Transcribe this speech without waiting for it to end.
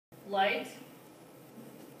light.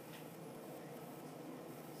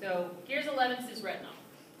 So here's 11-cis-retinol.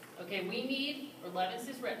 Okay, we need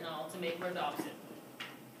 11-cis-retinol to make rhodopsin.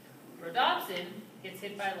 Rhodopsin gets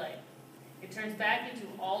hit by light. It turns back into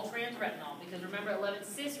all-trans-retinol, because remember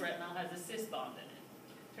 11-cis-retinol has a cis bond in it.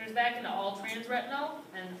 Turns back into all-trans-retinol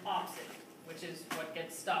and opsin, which is what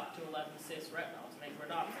gets stuck to 11-cis-retinol to make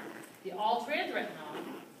rhodopsin. The all-trans-retinol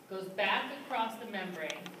goes back across the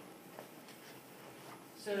membrane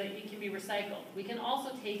so that it can be recycled. We can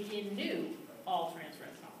also take in new all-trans-retinol.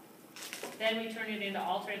 Then we turn it into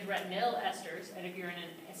all-trans-retinyl esters, and if you're in an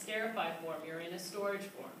esterified form, you're in a storage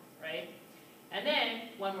form, right? And then,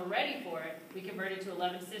 when we're ready for it, we convert it to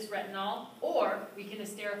 11-cis-retinol, or we can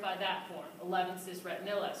esterify that form,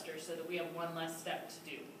 11-cis-retinyl esters, so that we have one less step to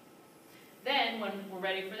do. Then, when we're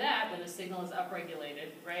ready for that, when the signal is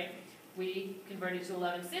upregulated, right, we convert it to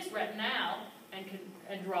 11-cis-retinal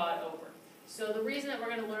and draw it over. So the reason that we're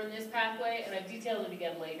going to learn this pathway, and I've detailed it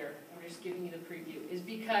again later, I'm just giving you the preview, is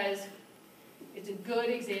because it's a good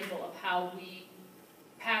example of how we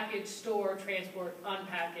package, store, transport,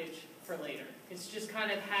 unpackage for later. It's just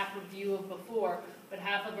kind of half a view of before, but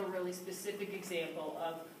half of a really specific example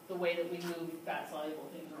of the way that we move fat-soluble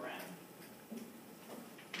things around.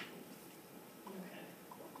 Okay.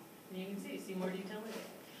 And you can see more detail later.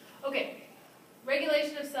 Okay.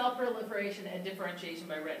 Regulation of cell proliferation and differentiation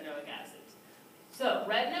by retinoic acids. So,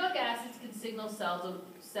 retinoic acids can signal cell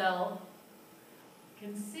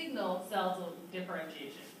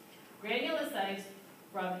differentiation. Granulocytes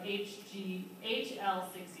from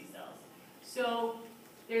HL60 cells. So,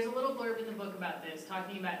 there's a little blurb in the book about this,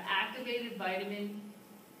 talking about activated vitamin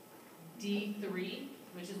D3,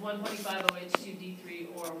 which is 125-OH2 D3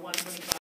 or 125